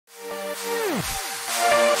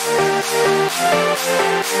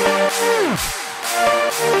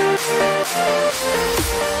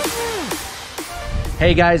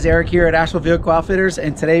Hey guys, Eric here at Asheville Vehicle Outfitters,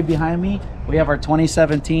 and today behind me we have our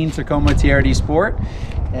 2017 Tacoma TRD Sport,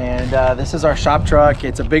 and this is our shop truck.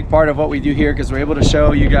 It's a big part of what we do here because we're able to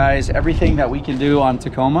show you guys everything that we can do on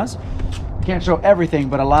Tacomas. Can't show everything,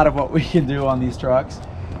 but a lot of what we can do on these trucks.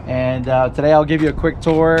 And today I'll give you a quick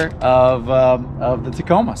tour of the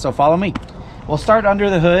Tacoma, so follow me. We'll start under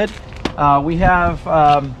the hood. We have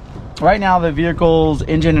right now the vehicle's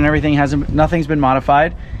engine and everything nothing's been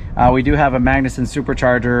modified. We do have a Magnuson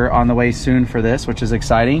supercharger on the way soon for this, which is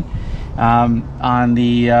exciting. On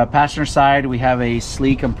the passenger side, we have a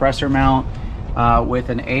sleek compressor mount with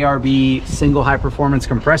an ARB single high performance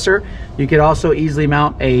compressor. You could also easily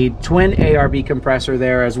mount a twin ARB compressor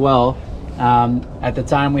there as well. At the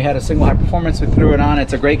time we had a single high performance, we threw it on.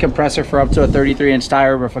 It's a great compressor for up to a 33-inch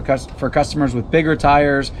tire, but for customers with bigger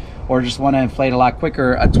tires or just want to inflate a lot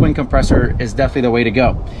quicker, a twin compressor is definitely the way to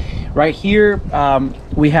go. Right here,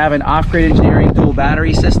 we have an Off-Grid Engineering dual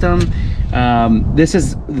battery system. This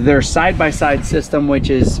is their side-by-side system, which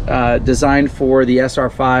is designed for the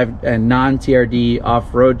SR5 and non-TRD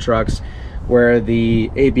off-road trucks, where the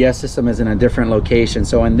ABS system is in a different location.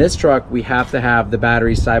 So in this truck, we have to have the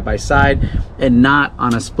batteries side by side and not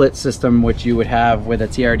on a split system, which you would have with a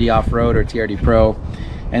TRD off-road or TRD Pro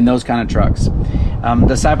and those kind of trucks.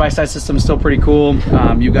 The side-by-side system is still pretty cool.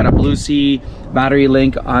 You've got a Blue Sea battery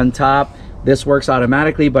link on top. This works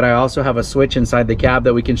automatically, but I also have a switch inside the cab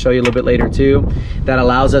that we can show you a little bit later too, that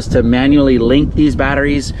allows us to manually link these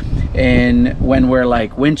batteries. And when we're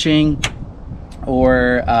like winching,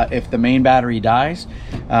 or if the main battery dies,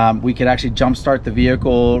 we could actually jump start the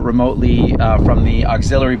vehicle remotely from the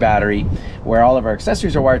auxiliary battery, where all of our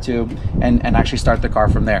accessories are wired to, and actually start the car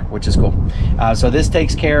from there, which is cool. So this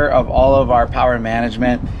takes care of all of our power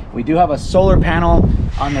management. We do have a solar panel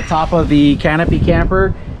on the top of the canopy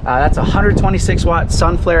camper. That's a 126 watt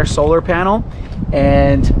sun flare solar panel,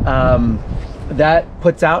 and that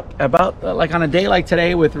puts out about, like on a day like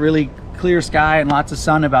today with really clear sky and lots of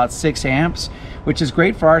sun, about 6 amps, which is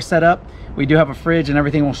great for our setup. We do have a fridge and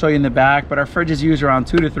everything we'll show you in the back, but our fridge is used around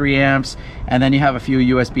 2 to 3 amps, and then you have a few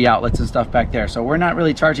USB outlets and stuff back there. So we're not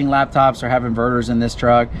really charging laptops or have inverters in this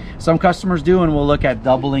truck. Some customers do, and we'll look at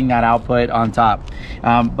doubling that output on top.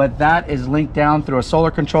 But that is linked down through a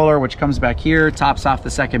solar controller, which comes back here, tops off the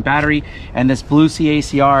second battery, and this Blue Sea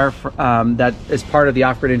ACR that is part of the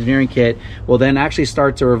Off-Grid Engineering kit will then actually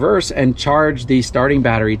start to reverse and charge the starting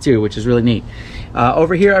battery too, which is really neat.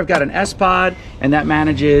 Over here I've got an S-Pod, and that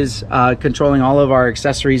manages controlling all of our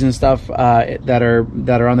accessories and stuff that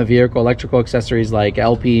are on the vehicle, electrical accessories like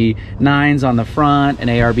LP9s on the front, an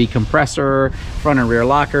ARB compressor, front and rear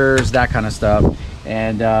lockers, that kind of stuff.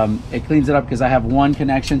 And it cleans it up because I have one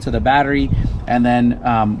connection to the battery, and then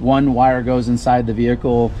one wire goes inside the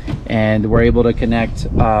vehicle, and we're able to connect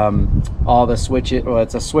all the switches. Well,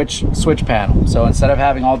 it's a switch panel, so instead of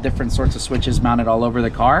having all different sorts of switches mounted all over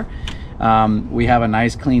the car, we have a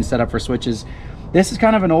nice clean setup for switches. This is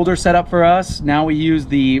kind of an older setup for us. Now we use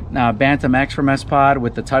the Bantam X from S-Pod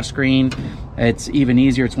with the touchscreen. It's even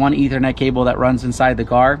easier. It's one Ethernet cable that runs inside the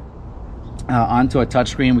car onto a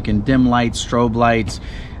touchscreen. We can dim lights, strobe lights,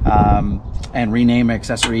 and rename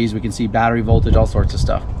accessories. We can see battery voltage, all sorts of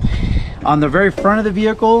stuff. On the very front of the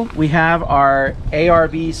vehicle, we have our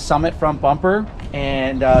ARB Summit front bumper,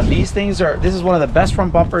 and this is one of the best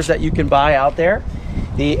front bumpers that you can buy out there.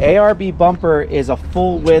 The ARB bumper is a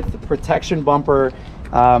full width protection bumper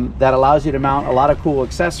that allows you to mount a lot of cool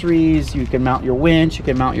accessories. You can mount your winch, you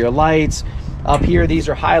can mount your lights. Up here, these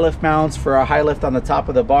are high lift mounts for a high lift on the top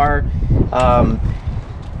of the bar.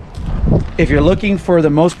 If you're looking for the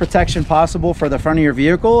most protection possible for the front of your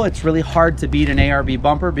vehicle, it's really hard to beat an ARB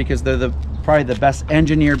bumper because they're probably the best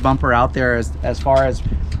engineered bumper out there as far as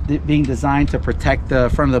being designed to protect the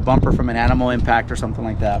front of the bumper from an animal impact or something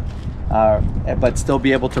like that. But still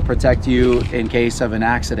be able to protect you in case of an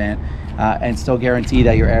accident, and still guarantee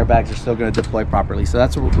that your airbags are still going to deploy properly. So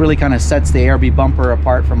that's what really kind of sets the ARB bumper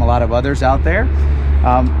apart from a lot of others out there.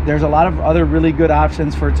 There's a lot of other really good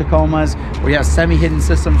options for Tacomas. We have semi-hidden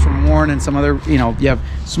systems from Warn, and some other, you have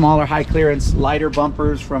smaller, high clearance, lighter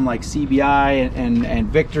bumpers from like CBI and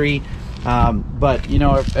Victory. But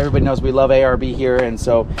everybody knows we love ARB here, and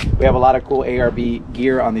so we have a lot of cool ARB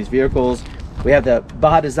gear on these vehicles. We have the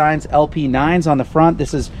Baja Designs LP9s on the front.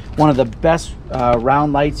 This is one of the best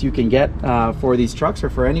round lights you can get for these trucks, or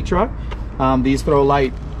for any truck. These throw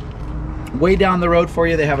light way down the road for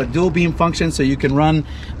you. They have a dual beam function, so you can run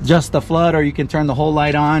just the flood, or you can turn the whole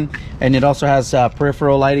light on. And it also has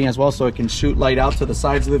peripheral lighting as well, so it can shoot light out to the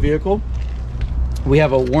sides of the vehicle. We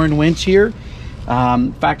have a Warn winch here,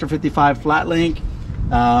 Factor 55 flat link,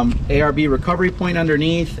 ARB recovery point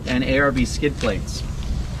underneath, and ARB skid plates.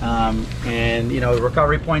 And you know, the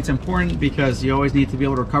recovery point's important because you always need to be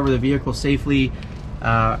able to recover the vehicle safely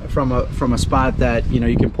from a spot that, you know,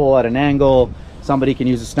 you can pull at an angle. Somebody can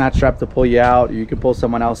use a snatch strap to pull you out, or you can pull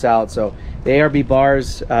someone else out. So the ARB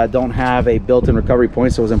bars don't have a built-in recovery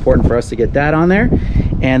point, so it was important for us to get that on there.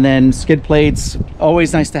 And then skid plates,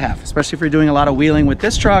 always nice to have, especially if you're doing a lot of wheeling with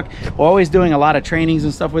this truck. We're always doing a lot of trainings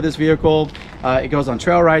and stuff with this vehicle. It goes on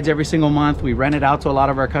trail rides every single month. We rent it out to a lot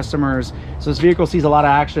of our customers. So this vehicle sees a lot of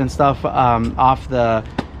action and stuff off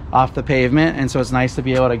the pavement, and so it's nice to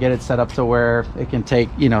be able to get it set up to where it can take,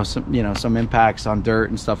 you know, some impacts on dirt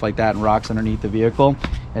and stuff like that and rocks underneath the vehicle,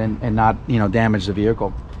 and not, you know, damage the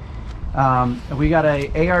vehicle. We got a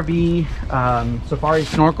ARB Safari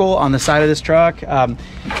snorkel on the side of this truck. Of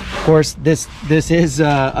course, this is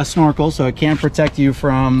a snorkel, so it can protect you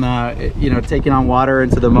from you know, taking on water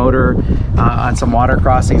into the motor on some water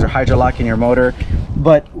crossings or hydrolocking your motor.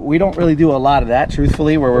 But we don't really do a lot of that,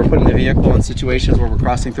 truthfully, where we're putting the vehicle in situations where we're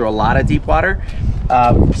crossing through a lot of deep water.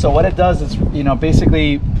 So what it does is, you know,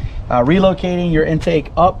 basically relocating your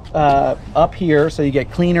intake up here, so you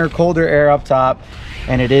get cleaner, colder air up top,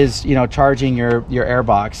 and it is, you know, charging your air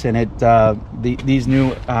box. And these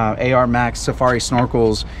new AR Max Safari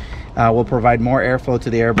snorkels will provide more airflow to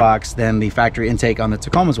the air box than the factory intake on the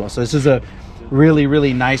Tacoma as well. So this is a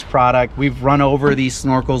really nice product. We've run over these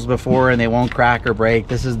snorkels before and they won't crack or break.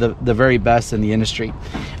 This is the very best in the industry.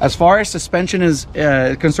 As far as suspension is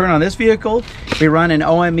concerned on this vehicle, we run an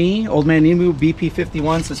OME, Old Man Emu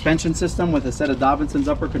BP51 suspension system with a set of Davidson's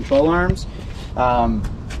upper control arms.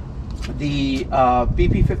 The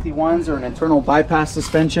BP51s are an internal bypass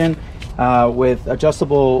suspension with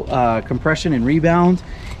adjustable compression and rebound.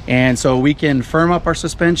 And so we can firm up our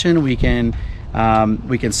suspension, we can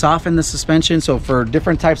soften the suspension. So for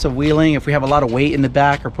different types of wheeling, if we have a lot of weight in the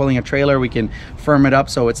back or pulling a trailer, we can firm it up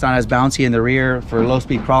so it's not as bouncy in the rear. For low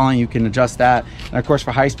speed crawling, you can adjust that. And of course,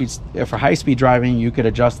 for high speed driving, you could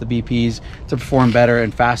adjust the BPs to perform better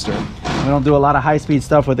and faster. We don't do a lot of high speed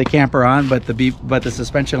stuff with the camper on, but the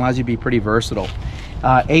suspension allows you to be pretty versatile.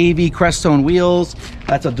 AEV Crestone wheels,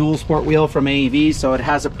 that's a dual sport wheel from AEV, so it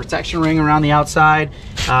has a protection ring around the outside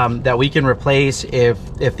that we can replace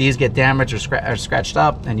if these get damaged or scratched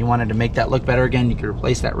up and you wanted to make that look better again. You could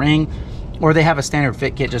replace that ring, or they have a standard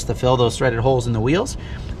fit kit just to fill those threaded holes in the wheels,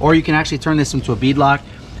 or you can actually turn this into a bead lock.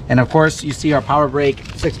 And of course, you see our power brake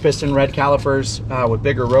 6-piston red calipers with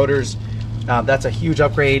bigger rotors. That's a huge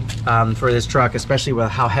upgrade for this truck, especially with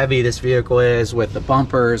how heavy this vehicle is, with the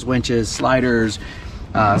bumpers, winches, sliders,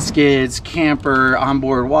 skids, camper,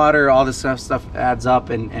 onboard water. All this stuff adds up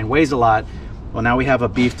and weighs a lot. Well, now we have a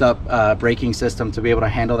beefed up braking system to be able to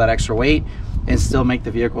handle that extra weight and still make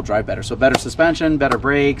the vehicle drive better. So better suspension, better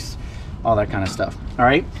brakes, all that kind of stuff. All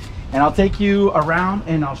right, and I'll take you around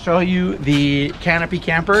and I'll show you the canopy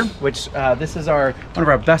camper, which this is one of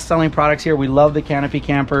our best selling products here. We love the canopy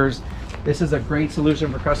campers. This is a great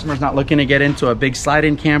solution for customers not looking to get into a big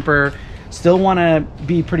slide-in camper, still want to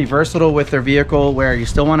be pretty versatile with their vehicle, where you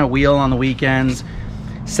still want to wheel on the weekends,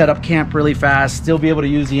 set up camp really fast, still be able to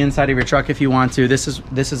use the inside of your truck if you want to. This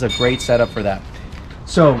is a great setup for that.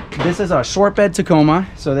 So this is a short bed Tacoma.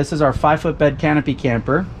 So this is our 5-foot bed canopy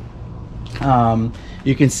camper.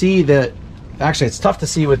 You can see that, actually it's tough to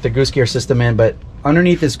see with the goose gear system in, but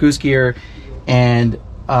underneath this goose gear and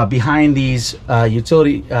behind these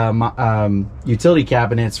utility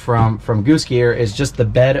cabinets from Goose Gear is just the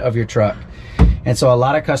bed of your truck. And so a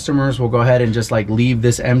lot of customers will go ahead and just like leave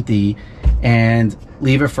this empty and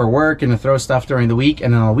leave it for work and to throw stuff during the week,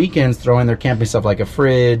 and then on the weekends throw in their camping stuff like a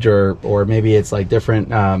fridge or maybe it's like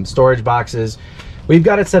different storage boxes. We've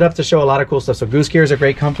got it set up to show a lot of cool stuff. So Goose Gear is a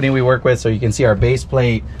great company we work with, so you can see our base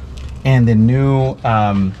plate and the new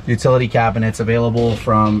utility cabinets available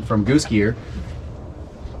from Goose Gear.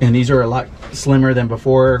 And these are a lot slimmer than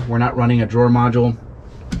before. We're not running a drawer module.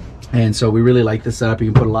 And so we really like this setup.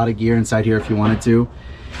 You can put a lot of gear inside here if you wanted to.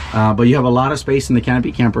 But you have a lot of space in the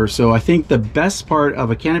canopy camper. So I think the best part of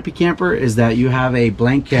a canopy camper is that you have a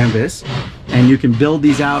blank canvas and you can build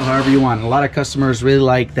these out however you want. And a lot of customers really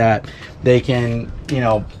like that they can, you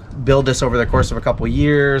know, build this over the course of a couple of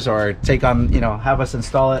years, or take on, you know, have us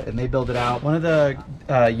install it and they build it out. One of the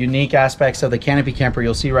unique aspects of the canopy camper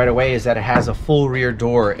you'll see right away is that it has a full rear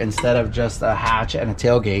door instead of just a hatch and a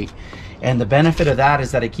tailgate. And the benefit of that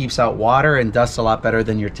is that it keeps out water and dust a lot better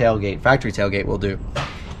than your tailgate, factory tailgate will do.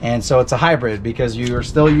 And so it's a hybrid because you're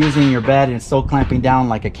still using your bed and it's still clamping down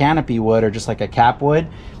like a canopy would or just like a cap would,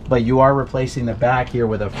 but you are replacing the back here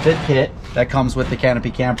with a fit kit that comes with the canopy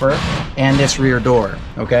camper and this rear door,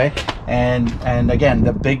 okay? And again,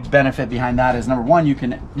 the big benefit behind that is, number one, you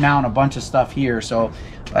can mount a bunch of stuff here. So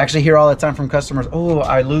I actually hear all the time from customers, oh,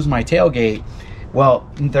 I lose my tailgate. Well,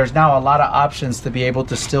 there's now a lot of options to be able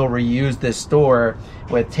to still reuse this door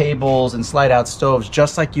with tables and slide out stoves,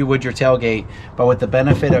 just like you would your tailgate, but with the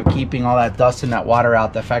benefit of keeping all that dust and that water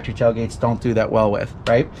out that factory tailgates don't do that well with,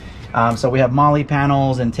 right? So we have molly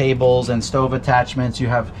panels and tables and stove attachments. You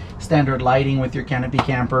have standard lighting with your canopy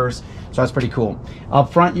campers. So that's pretty cool.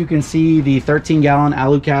 Up front, you can see the 13-gallon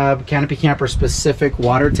Alu-Cab canopy camper specific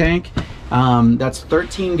water tank. That's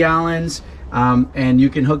 13 gallons. And you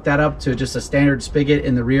can hook that up to just a standard spigot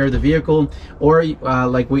in the rear of the vehicle, or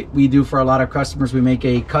like we do for a lot of customers, we make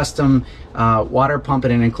a custom water pump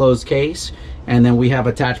in an enclosed case, and then we have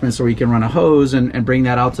attachments where you can run a hose and bring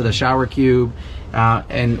that out to the shower cube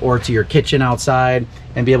or to your kitchen outside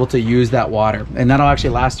and be able to use that water. And that'll actually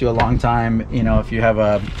last you a long time, you know, if you have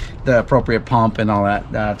the appropriate pump and all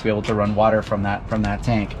that to be able to run water from that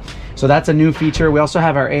tank. So that's a new feature. We also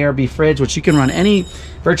have our ARB fridge, which you can run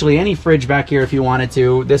virtually any fridge back here if you wanted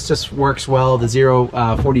to. This just works well. The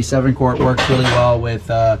 047 quart works really well with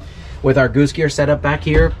our goose gear setup back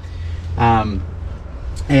here, and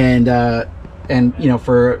you know,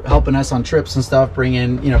 for helping us on trips and stuff, bring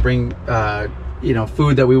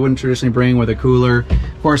food that we wouldn't traditionally bring with a cooler.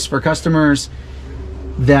 Of course, for customers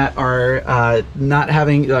that are not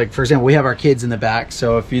having, like, for example, we have our kids in the back,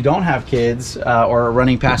 so if you don't have kids or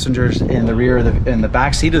running passengers in the rear of in the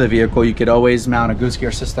back seat of the vehicle, you could always mount a goose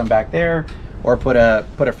gear system back there, or put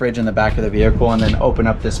a fridge in the back of the vehicle and then open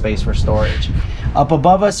up this space for storage. Up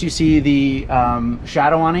above us, you see the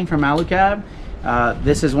shadow awning from Alu-Cab.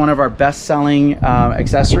 This is one of our best-selling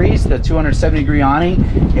accessories, the 270-degree awning.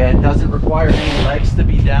 It doesn't require any legs to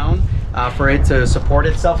be down for it to support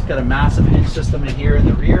itself. It's got a massive hinge system in here in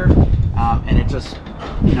the rear, and it just,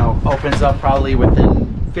 you know, opens up probably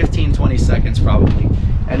within 15-20 seconds probably,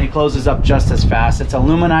 and it closes up just as fast. It's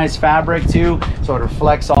aluminized fabric too, so it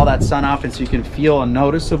reflects all that sun off, and so you can feel a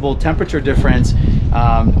noticeable temperature difference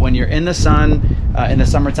when you're in the sun in the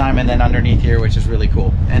summertime, and then underneath here, which is really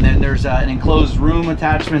cool. And then there's an enclosed room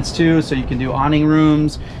attachments too, so you can do awning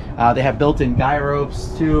rooms. They have built-in guy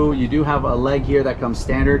ropes too. You do have a leg here that comes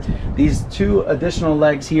standard. These two additional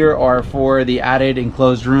legs here are for the added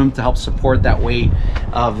enclosed room to help support that weight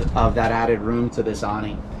of that added room to this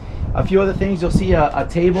awning. A few other things, you'll see a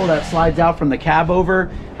table that slides out from the cab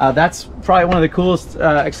over. That's probably one of the coolest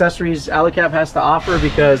accessories Alu-Cab has to offer,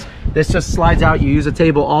 because this just slides out. You use a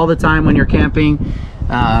table all the time when you're camping.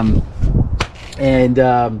 You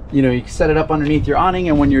know, you can set it up underneath your awning,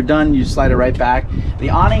 and when you're done, you slide it right back. The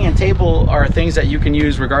awning and table are things that you can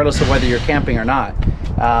use regardless of whether you're camping or not.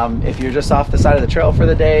 If you're just off the side of the trail for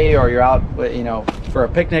the day, or you're out, you know, for a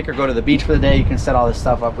picnic or go to the beach for the day, you can set all this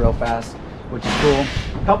stuff up real fast, which is cool.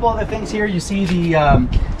 A couple other things here. You see the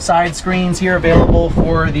side screens here available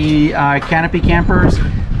for the canopy campers.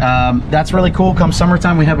 That's really cool. Come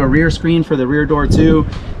summertime, we have a rear screen for the rear door too.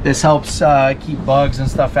 This helps keep bugs and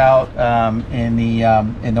stuff out in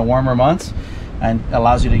the warmer months, and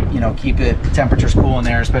allows you to, you know, keep the temperatures cool in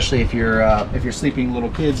there, especially if you're sleeping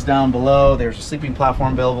little kids down below. There's a sleeping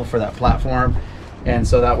platform available for that platform, and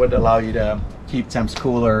so that would allow you to keep temps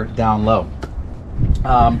cooler down low.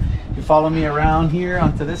 If you follow me around here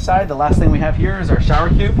onto this side, the last thing we have here is our shower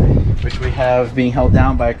cube, which we have being held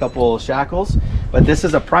down by a couple shackles. But this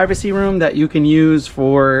is a privacy room that you can use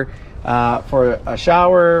for a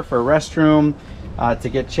shower, for a restroom, to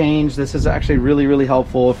get changed. This is actually really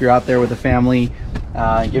helpful if you're out there with a family.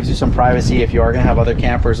 It gives you some privacy if you are going to have other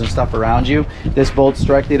campers and stuff around you. This bolts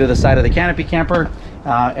directly to the side of the canopy camper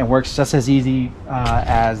and works just as easy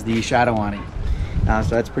as the shadow awning.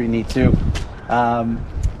 So that's pretty neat too.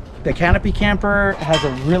 The canopy camper has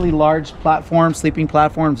a really large platform, sleeping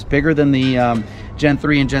platform. It's bigger than the Gen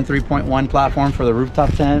 3 and Gen 3.1 platform for the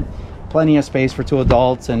rooftop tent. Plenty of space for 2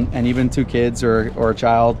 adults and even 2 kids or a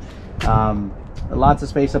child. Lots of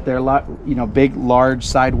space up there. You know, big, large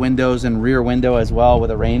side windows and rear window as well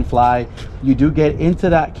with a rain fly. You do get into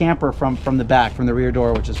that camper from the back, from the rear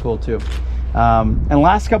door, which is cool too. And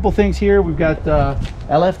last couple things here, we've got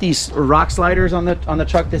LFD rock sliders on the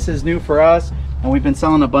truck. This is new for us, and we've been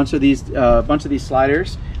selling a bunch of these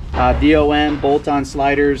sliders, DOM bolt-on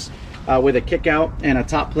sliders with a kick out and a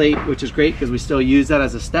top plate, which is great because we still use that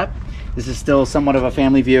as a step. This is still somewhat of a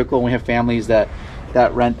family vehicle, and we have families that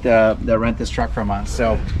rent this truck from us.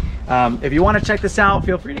 So if you want to check this out,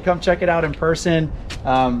 feel free to come check it out in person.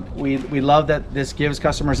 We love that this gives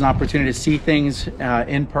customers an opportunity to see things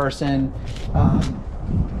in person,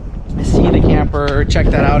 see the camper. Check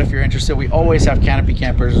that out if you're interested. We always have canopy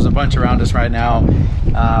campers. There's a bunch around us right now,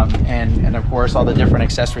 and of course all the different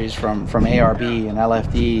accessories from ARB and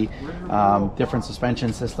LFD different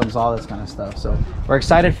suspension systems, all this kind of stuff. So we're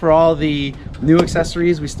excited for all the new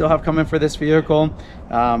accessories we still have coming for this vehicle.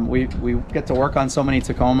 We get to work on so many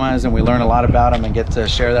Tacomas, and we learn a lot about them and get to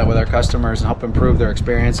share that with our customers and help improve their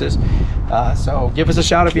experiences. So give us a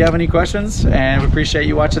shout if you have any questions, and we appreciate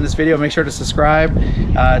you watching this video. Make sure to subscribe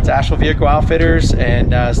to Asheville Vehicle Outfitters,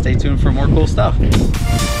 and stay tuned for more cool stuff.